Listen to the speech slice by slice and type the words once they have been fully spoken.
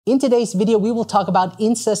In today's video, we will talk about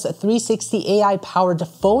Insta360 AI-powered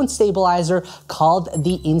phone stabilizer called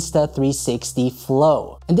the Insta360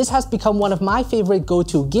 Flow. And this has become one of my favorite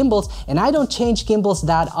go-to gimbals, and I don't change gimbals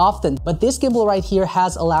that often, but this gimbal right here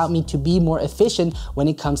has allowed me to be more efficient when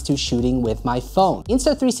it comes to shooting with my phone.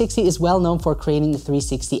 Insta360 is well known for creating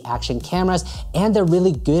 360 action cameras, and they're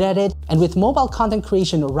really good at it. And with mobile content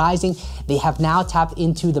creation rising, they have now tapped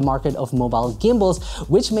into the market of mobile gimbals,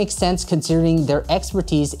 which makes sense considering their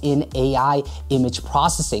expertise in AI image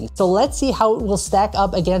processing. So let's see how it will stack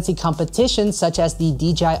up against the competition such as the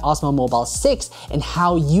DJI OM6 and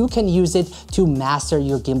how you can use it to master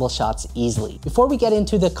your gimbal shots easily. Before we get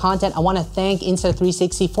into the content, I want to thank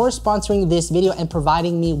Insta360 for sponsoring this video and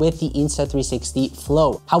providing me with the Insta360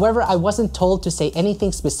 Flow. However, I wasn't told to say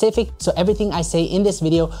anything specific, so everything I say in this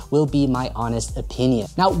video will be my honest opinion.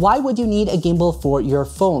 Now, why would you need a gimbal for your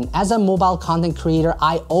phone? As a mobile content creator,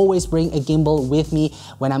 I always bring a gimbal with me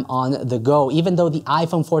when I'm on the go. Even though the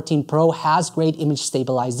iPhone 14 Pro has great image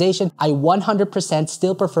stabilization, I 100%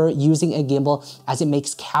 still prefer using a gimbal as it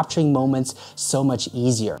makes capturing moments so much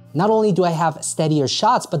easier. Not only do I have steadier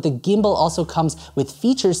shots, but the gimbal also comes with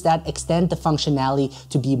features that extend the functionality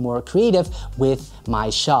to be more creative with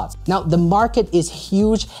my shots. Now, the market is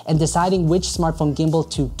huge, and deciding which smartphone gimbal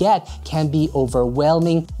to get can be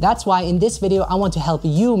overwhelming. That's why in this video, I want to help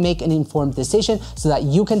you make an informed decision so that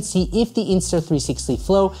you can see if the Insta360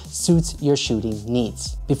 Flow suits your shooting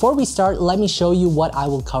needs. Before we start, let me show you what I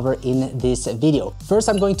will cover in this video. First,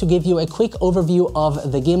 I'm going to give you a quick overview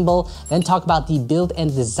of the gimbal, then talk about the build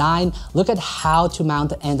and design, look at how to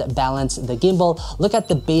mount and balance the gimbal, look at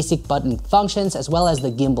the basic button functions as well as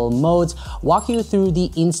the gimbal modes, walk you through the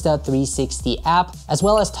Insta360 app, as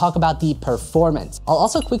well as talk about the performance. I'll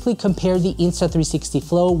also quickly compare the Insta360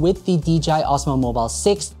 Flow with the DJI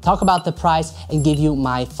OM6, talk about the price, and give you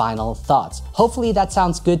my final thoughts. Hopefully that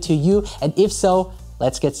sounds good to you, and if so,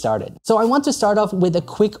 let's get started. So I want to start off with a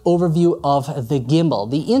quick overview of the gimbal.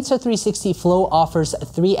 The Insta360 Flow offers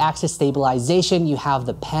 3-axis stabilization. You have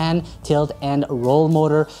the pan, tilt, and roll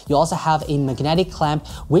motor. You also have a magnetic clamp,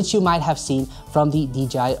 which you might have seen from the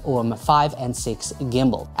DJI OM5 and 6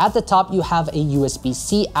 gimbal. At the top, you have a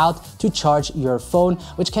USB-C out to charge your phone,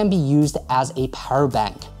 which can be used as a power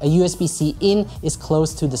bank. A USB-C in is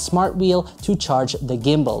close to the smart wheel to charge the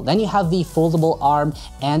gimbal. Then you have the foldable arm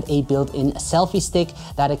and a built-in selfie stick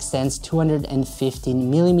that extends 215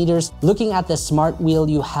 millimeters. Looking at the smart wheel,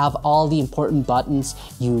 you have all the important buttons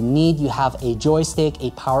you need. You have a joystick,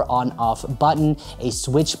 a power on off button, a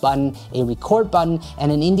switch button, a record button, and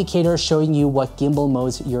an indicator showing you what gimbal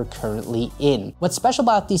modes you're currently in. What's special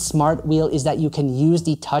about the smart wheel is that you can use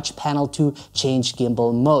the touch panel to change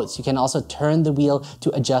gimbal modes. You can also turn the wheel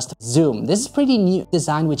to adjust zoom. This is pretty new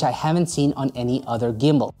design, which I haven't seen on any other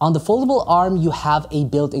gimbal. On the foldable arm, you have a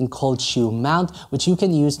built-in cold shoe mount, which you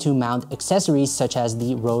can use to mount accessories such as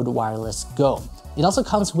the Rode Wireless Go. It also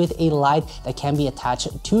comes with a light that can be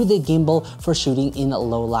attached to the gimbal for shooting in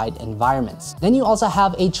low light environments. Then you also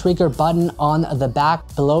have a trigger button on the back.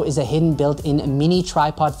 Below is a hidden built-in mini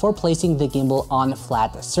tripod for placing the gimbal on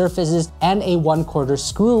flat surfaces, and a 1/4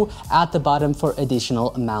 screw at the bottom for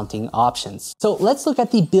additional mounting options. So let's look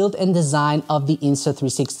at the build and design of the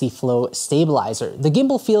Insta360 Flow stabilizer. The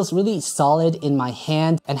gimbal feels really solid in my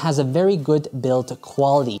hand and has a very good build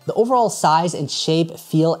quality. The overall size and shape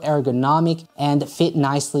feel ergonomic and fit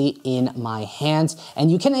nicely in my hands,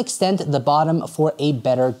 and you can extend the bottom for a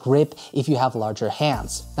better grip if you have larger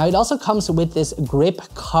hands. Now, it also comes with this grip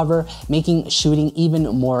cover, making shooting even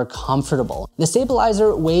more comfortable. The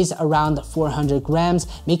stabilizer weighs around 400 grams,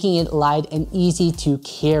 making it light and easy to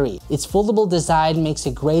carry. Its foldable design makes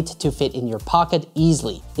it great to fit in your pocket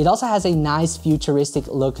easily. It also has a nice futuristic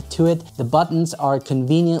look to it. The buttons are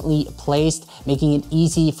conveniently placed, making it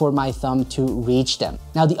easy for my thumb to reach them.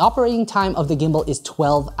 Now, the operating time of the gimbal is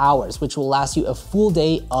 12 hours, which will last you a full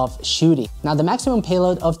day of shooting. Now, the maximum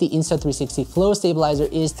payload of the Insta360 Flow stabilizer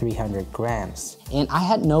is 300 grams. And I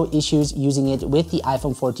had no issues using it with the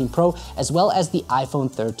iPhone 14 Pro as well as the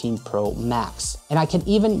iPhone 13 Pro Max. And I can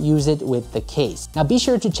even use it with the case. Now, be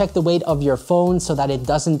sure to check the weight of your phone so that it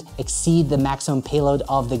doesn't exceed the maximum payload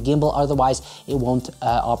of the gimbal, otherwise it won't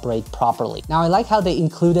operate properly. Now, I like how they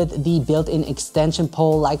included the built-in extension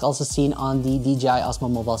pole, like also seen on the DJI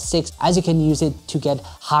OM6, as you can use it to get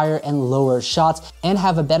higher and lower shots and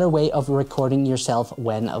have a better way of recording yourself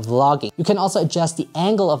when vlogging. You can also adjust the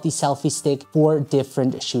angle of the selfie stick for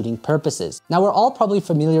different shooting purposes. Now, we're all probably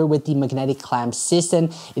familiar with the magnetic clamp system.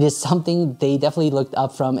 It is something they definitely looked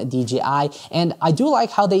up from DJI, and I do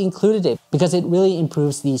like how they included it because it really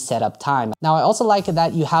improves the setup time. Now, I also like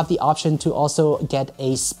that you have the option to also get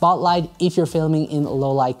a spotlight if you're filming in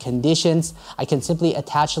low light conditions. I can simply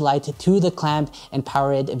attach the light to the clamp and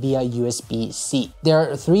power it via USB-C. There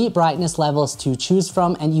are 3 brightness levels to choose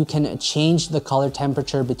from, and you can change the color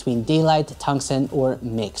temperature between daylight, tungsten, or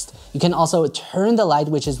mixed. You can also turn the light,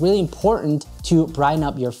 which is really important, to brighten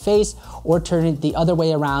up your face, or turn it the other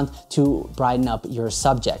way around to brighten up your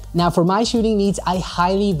subject. Now, for my shooting needs, I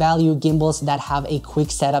highly value gimbals that have a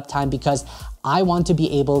quick setup time because I want to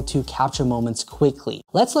be able to capture moments quickly.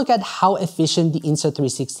 Let's look at how efficient the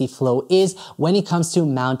Insta360 Flow is when it comes to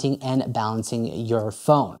mounting and balancing your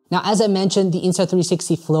phone. Now, as I mentioned, the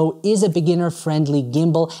Insta360 Flow is a beginner-friendly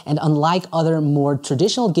gimbal, and unlike other more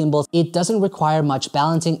traditional gimbals, it doesn't require much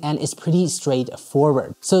balancing and is pretty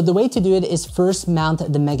straightforward. So the way to do it is first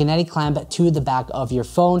mount the magnetic clamp to the back of your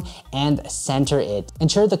phone and center it.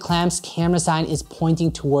 Ensure the clamp's camera sign is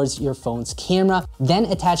pointing towards your phone's camera, then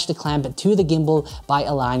attach the clamp to the gimbal by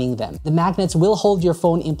aligning them. The magnets will hold your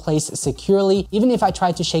phone in place securely. Even if I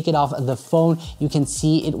try to shake it off the phone, you can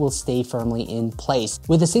see it will stay firmly in place.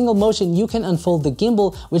 With a single motion, you can unfold the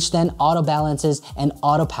gimbal, which then auto balances and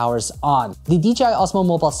auto powers on. The DJI Osmo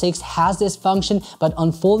Mobile 6 has this function, but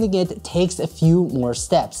unfolding it takes a few more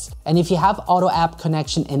steps. And if you have auto app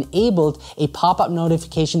connection enabled, a pop-up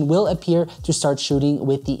notification will appear to start shooting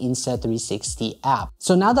with the Insta360 app.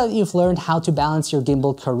 So now that you've learned how to balance your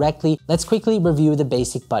gimbal correctly, let's quickly review the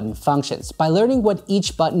basic button functions. By learning what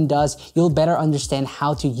each button does, you'll better understand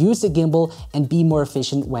how to use the gimbal and be more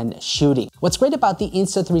efficient when shooting. What's great about the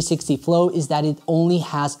Insta360 Flow is that it only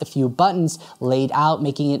has a few buttons laid out,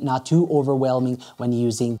 making it not too overwhelming when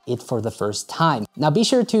using it for the first time. Now, be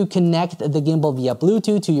sure to connect the gimbal via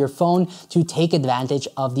Bluetooth to your phone to take advantage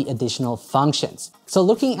of the additional functions. So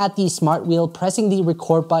looking at the smart wheel, pressing the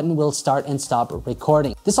record button will start and stop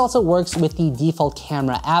recording. This also works with the default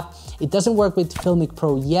camera app. It doesn't work with Filmmaking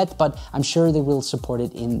Pro yet, but I'm sure they will support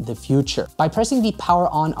it in the future. By pressing the power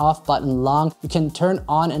on off button long, you can turn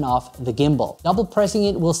on and off the gimbal. Double pressing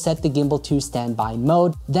it will set the gimbal to standby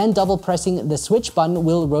mode. Then double pressing the switch button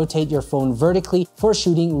will rotate your phone vertically for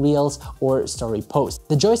shooting reels or story posts.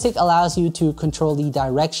 The joystick allows you to control the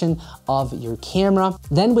direction of your camera.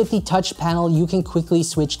 Then with the touch panel, you can quickly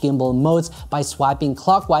switch gimbal modes by swiping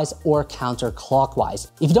clockwise or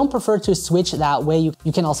counterclockwise. If you don't prefer to switch that way,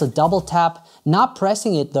 you can also double tap, not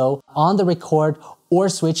pressing it though, on the record or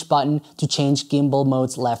switch button to change gimbal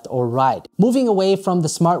modes left or right. Moving away from the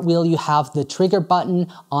smart wheel, you have the trigger button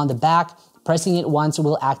on the back. Pressing it once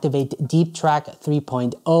will activate Deep Track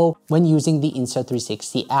 3.0 when using the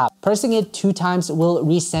Insta360 app. Pressing it 2 times will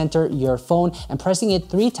recenter your phone, and pressing it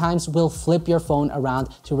 3 times will flip your phone around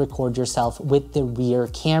to record yourself with the rear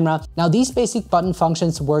camera. Now, these basic button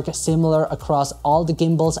functions work similar across all the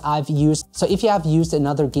gimbals I've used, so if you have used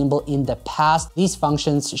another gimbal in the past, these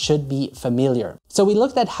functions should be familiar. So we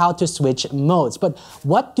looked at how to switch modes, but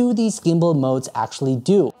what do these gimbal modes actually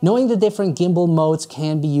do? Knowing the different gimbal modes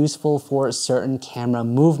can be useful for certain camera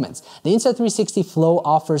movements. The Insta360 Flow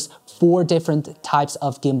offers 4 different types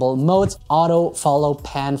of gimbal modes: auto, follow,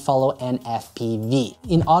 pan follow, and FPV.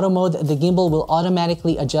 In auto mode, the gimbal will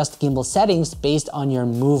automatically adjust gimbal settings based on your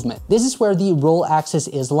movement. This is where the roll axis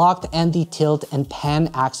is locked and the tilt and pan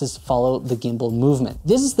axis follow the gimbal movement.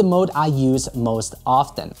 This is the mode I use most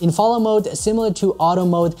often. In follow mode, similar to auto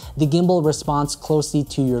mode, the gimbal responds closely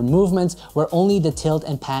to your movements, where only the tilt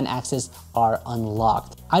and pan axis are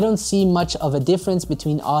unlocked. I don't see much of a difference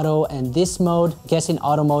between auto and this mode. I guess in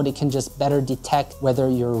auto mode, it can just better detect whether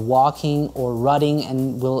you're walking or running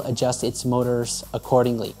and will adjust its motors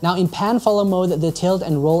accordingly. Now in pan follow mode, the tilt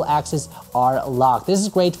and roll axis are locked. This is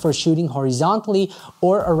great for shooting horizontally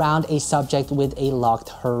or around a subject with a locked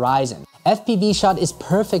horizon. FPV shot is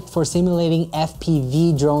perfect for simulating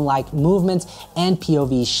FPV drone-like movements and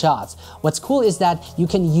POV shots. What's cool is that you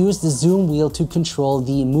can use the zoom wheel to control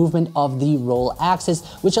the movement of the roll axis,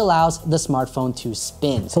 which allows the smartphone to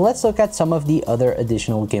spin. So let's look at some of the other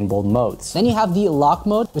additional gimbal modes. Then you have the lock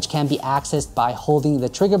mode, which can be accessed by holding the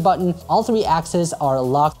trigger button. All 3 axes are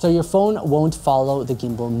locked, so your phone won't follow the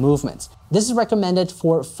gimbal movements. This is recommended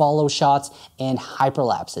for follow shots and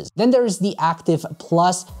hyperlapses. Then there is the Active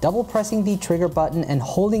Plus. Double pressing the trigger button and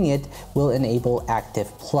holding it will enable Active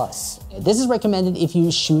Plus. This is recommended if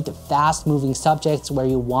you shoot fast moving subjects where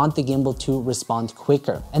you want the gimbal to respond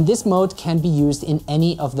quicker. And this mode can be used in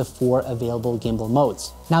any of the 4 available gimbal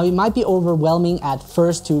modes. Now, it might be overwhelming at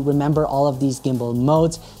first to remember all of these gimbal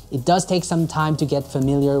modes. It does take some time to get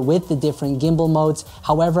familiar with the different gimbal modes.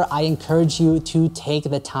 However, I encourage you to take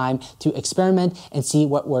the time to experiment and see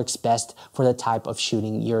what works best for the type of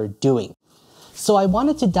shooting you're doing. So I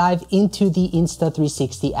wanted to dive into the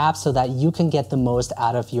Insta360 app so that you can get the most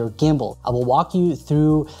out of your gimbal. I will walk you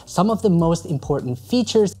through some of the most important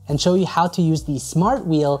features and show you how to use the smart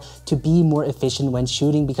wheel to be more efficient when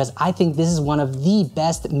shooting, because I think this is one of the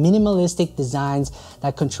best minimalistic designs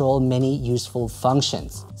that control many useful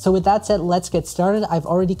functions. So with that said, let's get started. I've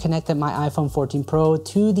already connected my iPhone 14 Pro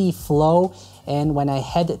to the Flow, and when I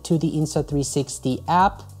head to the Insta360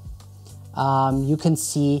 app, you can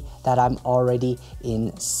see that I'm already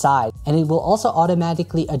inside, and it will also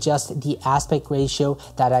automatically adjust the aspect ratio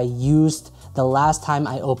that I used the last time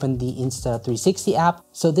I opened the Insta360 app.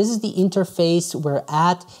 So this is the interface we're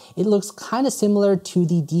at. It looks kind of similar to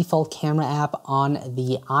the default camera app on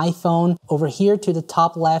the iPhone. Over here to the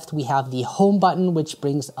top left, we have the home button, which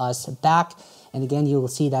brings us back. And again, you will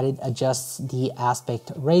see that it adjusts the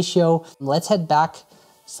aspect ratio. Let's head back.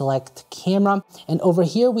 Select camera, and over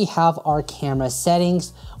here we have our camera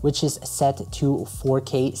settings, which is set to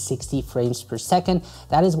 4K 60 frames per second.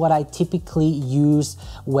 That is what I typically use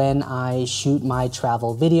when I shoot my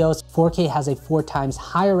travel videos. 4K has a 4 times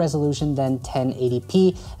higher resolution than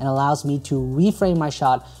 1080p and allows me to reframe my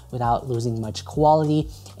shot without losing much quality,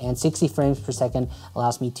 and 60 frames per second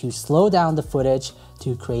allows me to slow down the footage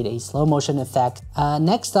to create a slow motion effect.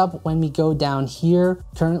 Next up, when we go down here,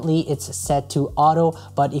 currently it's set to auto,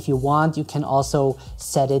 but if you want, you can also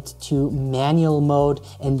set it to manual mode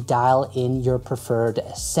and dial in your preferred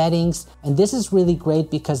settings. And this is really great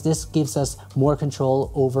because this gives us more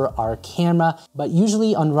control over our camera. But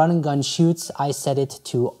usually on run and gun shoots, I set it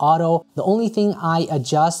to auto. The only thing I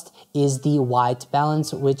adjust is the white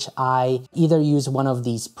balance, which I either use one of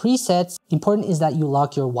these presets. Important is that you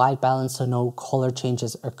lock your white balance so no color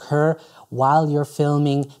changes occur while you're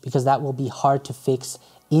filming, because that will be hard to fix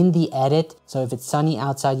in the edit. So if it's sunny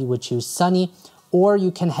outside, you would choose sunny, or you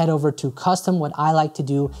can head over to custom, what I like to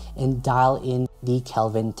do, and dial in the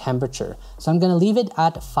Kelvin temperature. So I'm gonna leave it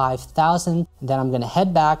at 5,000, then I'm gonna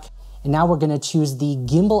head back, and now we're gonna choose the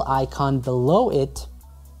gimbal icon below it,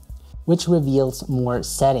 which reveals more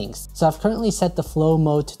settings. So I've currently set the flow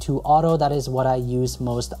mode to auto. That is what I use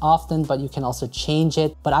most often, but you can also change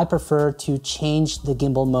it. But I prefer to change the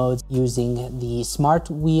gimbal modes using the smart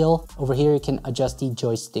wheel. Over here, you can adjust the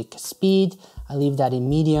joystick speed. I leave that in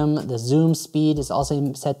medium. The zoom speed is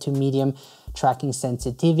also set to medium. Tracking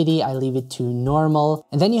sensitivity, I leave it to normal.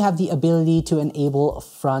 And then you have the ability to enable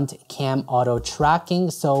front cam auto tracking.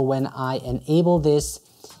 So when I enable this,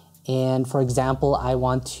 and for example, I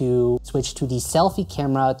want to switch to the selfie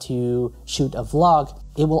camera to shoot a vlog,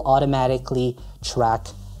 it will automatically track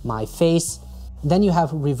my face. Then you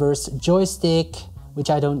have reverse joystick,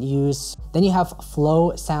 which I don't use. Then you have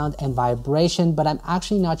flow, sound, and vibration, but I'm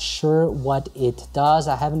actually not sure what it does.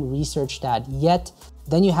 I haven't researched that yet.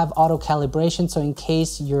 Then you have auto calibration, so in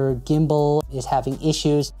case your gimbal is having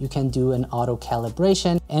issues, you can do an auto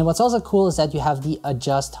calibration. And what's also cool is that you have the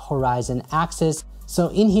adjust horizon axis. So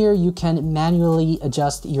in here, you can manually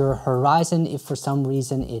adjust your horizon if for some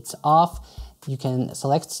reason it's off. You can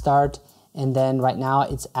select start, and then right now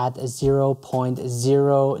it's at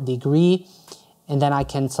 0.0 degree. And then I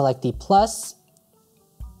can select the plus,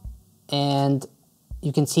 and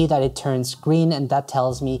you can see that it turns green, and that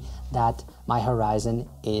tells me that my horizon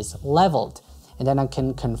is leveled. And then I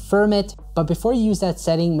can confirm it. But before you use that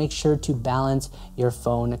setting, make sure to balance your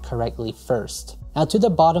phone correctly first. Now to the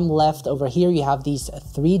bottom left over here, you have these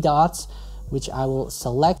 3 dots, which I will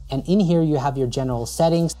select. And in here, you have your general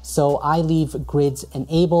settings. So I leave grids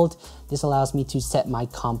enabled. This allows me to set my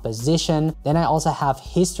composition. Then I also have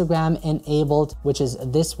histogram enabled, which is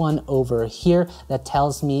this one over here that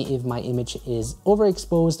tells me if my image is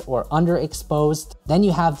overexposed or underexposed. Then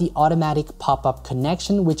you have the automatic pop-up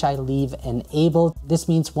connection, which I leave enabled. This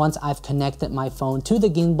means once I've connected my phone to the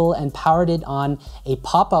gimbal and powered it on, a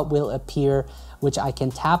pop-up will appear, which I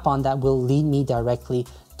can tap on, that will lead me directly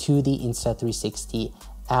to the Insta360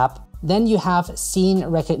 app. Then you have scene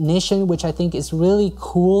recognition, which I think is really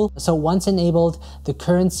cool. So once enabled, the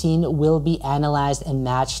current scene will be analyzed and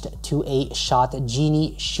matched to a Shot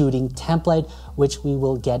Genie shooting template, which we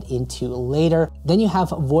will get into later. Then you have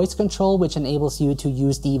voice control, which enables you to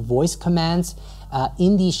use the voice commands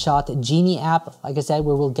in the Shot Genie app. Like I said,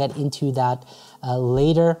 we will get into that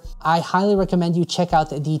later. I highly recommend you check out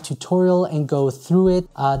the tutorial and go through it.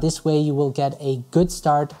 This way you will get a good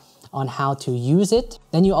start on how to use it.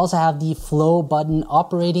 Then you also have the Flow button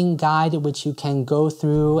operating guide, which you can go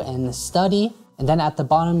through and study. And then at the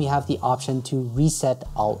bottom, you have the option to reset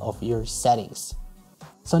all of your settings.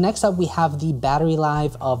 So next up, we have the battery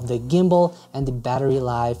life of the gimbal and the battery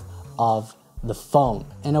life of the phone.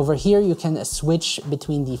 And over here, you can switch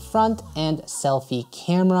between the front and selfie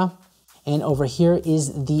camera. And over here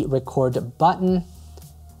is the record button.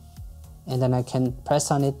 And then I can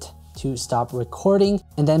press on it to stop recording.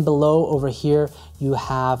 And then below over here, you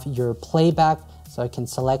have your playback. So I can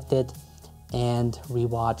select it and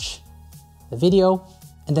rewatch the video.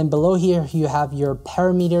 And then below here, you have your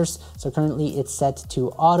parameters. So currently it's set to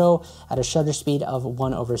auto at a shutter speed of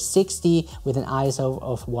 1/60 with an ISO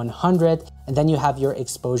of 100. And then you have your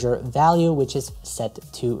exposure value, which is set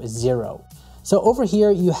to 0. So over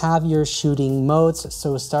here, you have your shooting modes.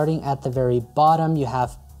 So starting at the very bottom, you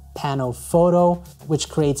have Pano Photo, which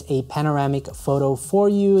creates a panoramic photo for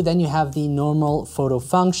you. Then you have the normal photo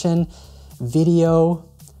function, video,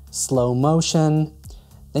 slow motion.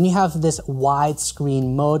 Then you have this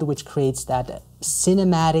widescreen mode, which creates that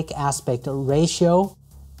cinematic aspect ratio.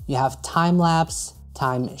 You have time lapse,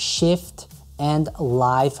 time shift, and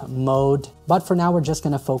live mode. But for now, we're just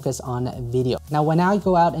gonna focus on video. Now, when I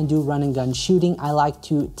go out and do run and gun shooting, I like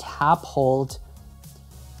to tap hold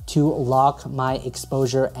to lock my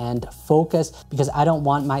exposure and focus because I don't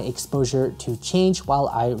want my exposure to change while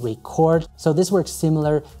I record. So this works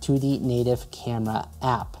similar to the native camera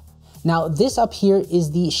app. Now this up here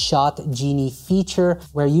is the Shot Genie feature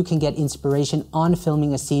where you can get inspiration on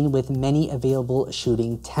filming a scene with many available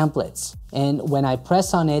shooting templates. And when I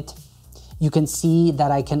press on it, you can see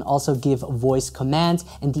that I can also give voice commands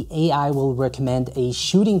and the AI will recommend a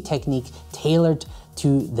shooting technique tailored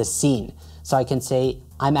to the scene. So I can say,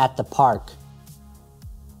 I'm at the park.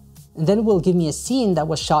 And then it will give me a scene that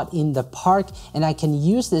was shot in the park and I can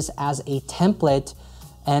use this as a template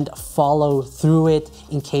and follow through it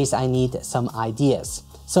in case I need some ideas.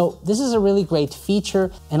 So this is a really great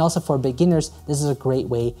feature, and also for beginners, this is a great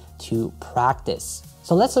way to practice.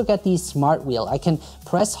 So let's look at the smart wheel. I can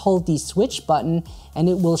hold the switch button and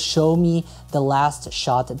it will show me the last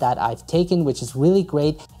shot that I've taken, which is really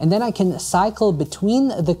great. And then I can cycle between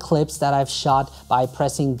the clips that I've shot by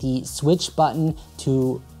pressing the switch button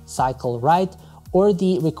to cycle right or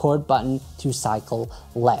the record button to cycle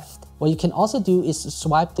left. What you can also do is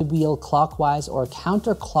swipe the wheel clockwise or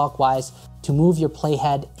counterclockwise to move your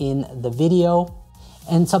playhead in the video.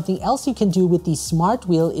 And something else you can do with the smart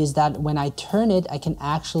wheel is that when I turn it, I can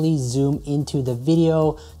actually zoom into the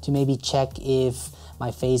video to maybe check if my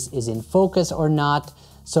face is in focus or not.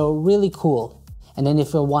 So really cool. And then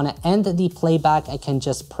if I want to end the playback, I can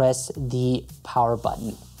just press the power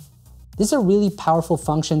button. This is a really powerful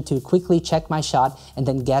function to quickly check my shot and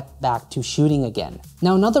then get back to shooting again.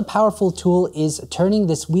 Now, another powerful tool is turning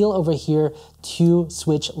this wheel over here to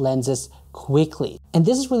switch lenses quickly. And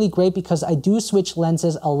this is really great because I do switch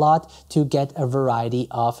lenses a lot to get a variety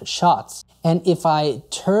of shots. And if I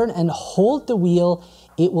turn and hold the wheel,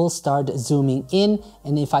 it will start zooming in.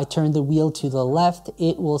 And if I turn the wheel to the left,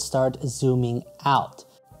 it will start zooming out.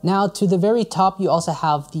 Now to the very top, you also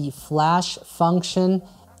have the flash function,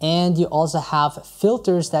 and you also have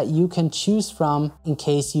filters that you can choose from in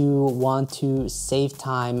case you want to save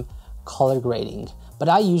time color grading. But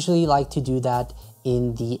I usually like to do that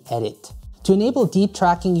in the edit. To enable deep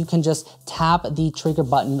tracking, you can just tap the trigger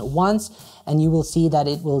button once and you will see that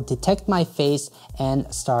it will detect my face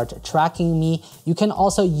and start tracking me. You can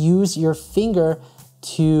also use your finger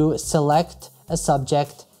to select a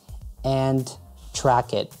subject and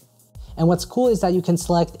track it. And what's cool is that you can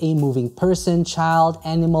select a moving person, child,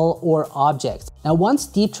 animal, or object. Now, once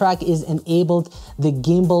Deep Track is enabled, the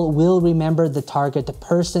gimbal will remember the target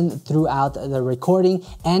person throughout the recording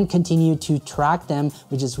and continue to track them,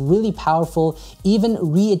 which is really powerful, even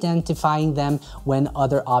re-identifying them when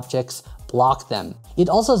other objects block them. It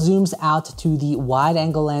also zooms out to the wide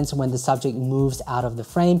angle lens when the subject moves out of the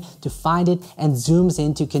frame to find it and zooms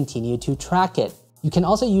in to continue to track it. You can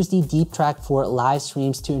also use the Deep Track for live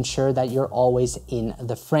streams to ensure that you're always in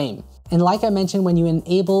the frame. And like I mentioned, when you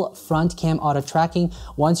enable front cam auto tracking,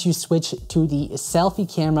 once you switch to the selfie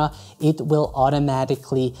camera, it will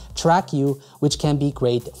automatically track you, which can be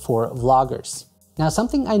great for vloggers. Now,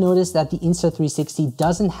 something I noticed that the Insta360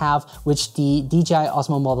 doesn't have, which the DJI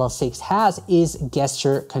Osmo Mobile 6 has, is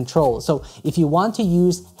gesture control. So if you want to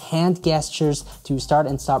use hand gestures to start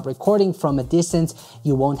and stop recording from a distance,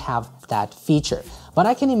 you won't have that feature. But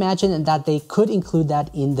I can imagine that they could include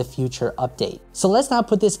that in the future update. So let's now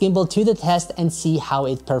put this gimbal to the test and see how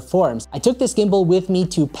it performs. I took this gimbal with me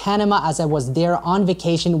to Panama as I was there on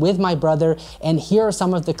vacation with my brother, and here are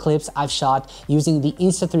some of the clips I've shot using the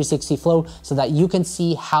Insta360 Flow so that you can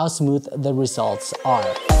see how smooth the results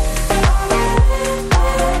are.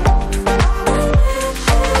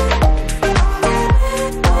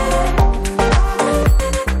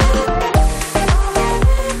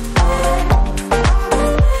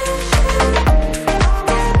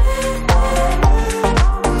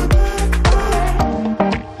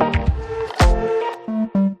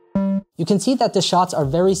 can see that the shots are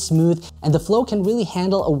very smooth and the Flow can really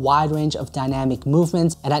handle a wide range of dynamic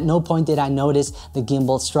movements, and at no point did I notice the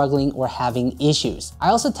gimbal struggling or having issues. I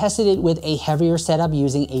also tested it with a heavier setup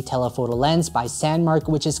using a telephoto lens by Sandmark,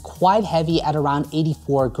 which is quite heavy at around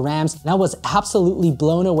 84 grams, and I was absolutely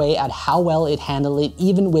blown away at how well it handled it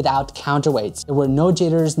even without counterweights. There were no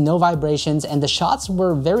jitters, no vibrations, and the shots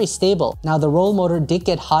were very stable. Now the roll motor did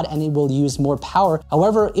get hot and it will use more power,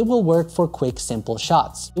 however it will work for quick simple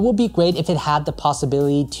shots. It would be great if it had the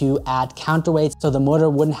possibility to add counterweights so the motor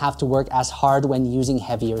wouldn't have to work as hard when using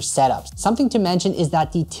heavier setups. Something to mention is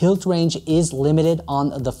that the tilt range is limited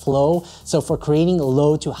on the Flow, so for creating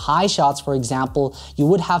low to high shots, for example, you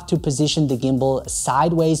would have to position the gimbal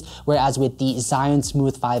sideways, whereas with the Zion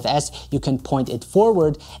Smooth 5S you can point it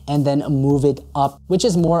forward and then move it up, which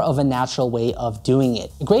is more of a natural way of doing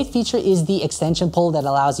it. A great feature is the extension pole that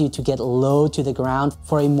allows you to get low to the ground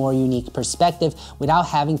for a more unique perspective without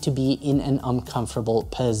having to be in an uncomfortable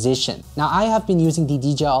position. Now I have been using the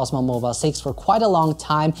DJI Osmo Mobile 6 for quite a long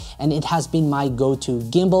time and it has been my go-to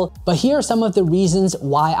gimbal, but here are some of the reasons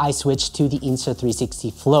why I switched to the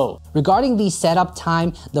Insta360 Flow. Regarding the setup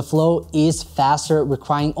time, the Flow is faster,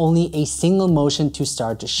 requiring only a single motion to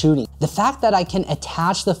start shooting. The fact that I can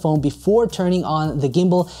attach the phone before turning on the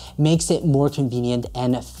gimbal makes it more convenient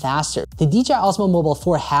and faster. The DJI Osmo Mobile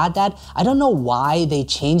 4 had that. I don't know why they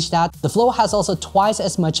changed that. The Flow has also twice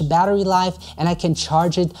as much battery life and I can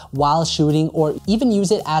charge it while shooting or even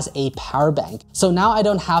use it as a power bank. So now I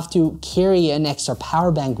don't have to carry an extra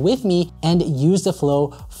power bank with me and use the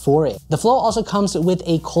Flow for it. The Flow also comes with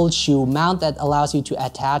a cold shoe mount that allows you to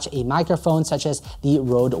attach a microphone such as the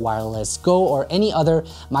Rode Wireless Go or any other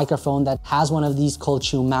microphone that has one of these cold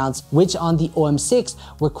shoe mounts, which on the OM6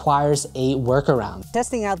 requires a workaround.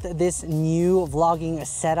 Testing out this new vlogging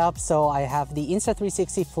setup, so I have the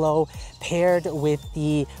Insta360 Flow paired with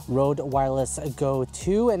the Rode Wireless Go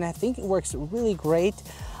 2, and I think it works really great.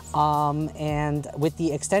 And with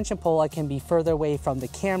the extension pole I can be further away from the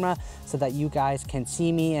camera so that you guys can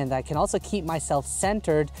see me, and I can also keep myself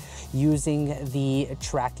centered using the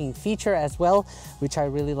tracking feature as well, which I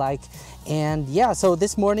really like. And yeah, so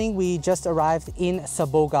this morning we just arrived in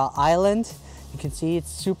Saboga Island. You can see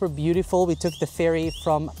it's super beautiful. We took the ferry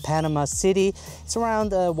from Panama City. It's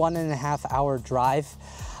around a 1.5 hour drive.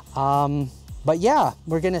 But yeah,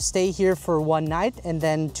 we're gonna stay here for one night and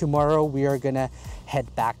then tomorrow we are gonna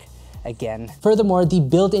head back again. Furthermore, the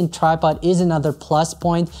built-in tripod is another plus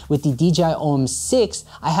point. With the DJI OM6,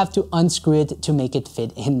 I have to unscrew it to make it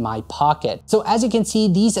fit in my pocket. So as you can see,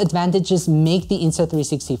 these advantages make the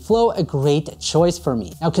Insta360 Flow a great choice for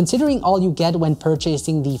me. Now, considering all you get when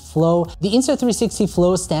purchasing the Flow, the Insta360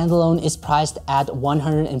 Flow standalone is priced at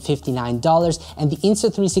 $159, and the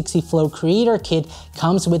Insta360 Flow Creator Kit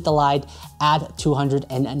comes with the Lite at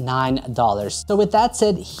 $209. So with that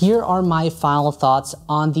said, here are my final thoughts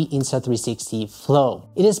on the Insta360 Flow.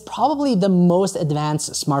 It is probably the most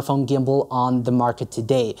advanced smartphone gimbal on the market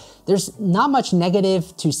today. There's not much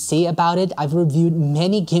negative to say about it. I've reviewed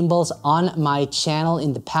many gimbals on my channel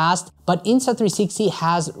in the past, but Insta360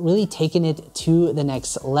 has really taken it to the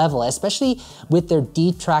next level, especially with their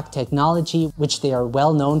D-Track technology, which they are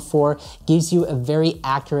well known for, gives you a very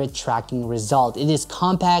accurate tracking result. It is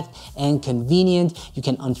compact and convenient. You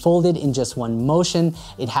can unfold it in just one motion.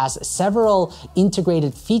 It has several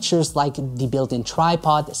integrated features like the built-in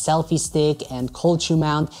tripod, selfie stick, and cold shoe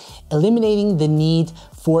mount, eliminating the need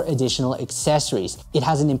for additional accessories. It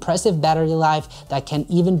has an impressive battery life that can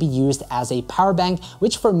even be used as a power bank,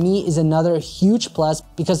 which for me is another huge plus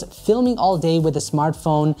because filming all day with a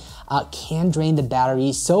smartphone can drain the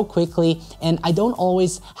battery so quickly, and I don't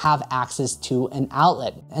always have access to an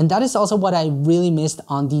outlet. And that is also what I really missed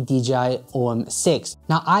on the DJI OM6.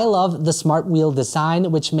 Now, I love the smart wheel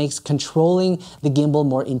design, which makes controlling the gimbal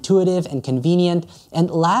more intuitive and convenient.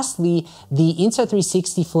 And lastly, the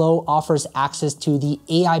Insta360 Flow offers access to the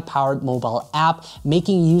AI-powered mobile app,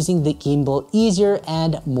 making using the gimbal easier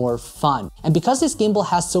and more fun. And because this gimbal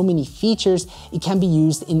has so many features, it can be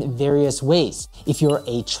used in various ways. If you're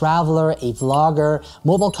a traveler, a vlogger,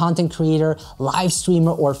 mobile content creator, live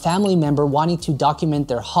streamer, or family member wanting to document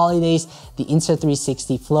their holidays, the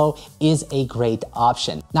Insta360 Flow is a great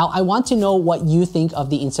option. Now, I want to know what you think of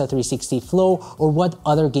the Insta360 Flow or what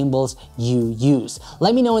other gimbals you use.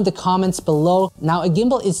 Let me know in the comments below. Now, a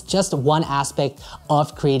gimbal is just one aspect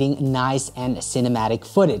of creating nice and cinematic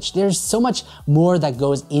footage. There's so much more that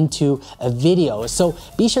goes into a video. So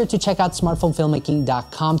be sure to check out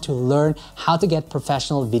smartphonefilmmaking.com to learn how to get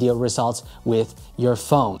professional video results with your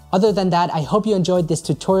phone. Other than that, I hope you enjoyed this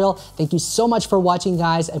tutorial. Thank you so much for watching,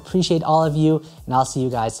 guys. I appreciate all of you, and I'll see you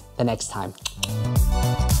guys the next time.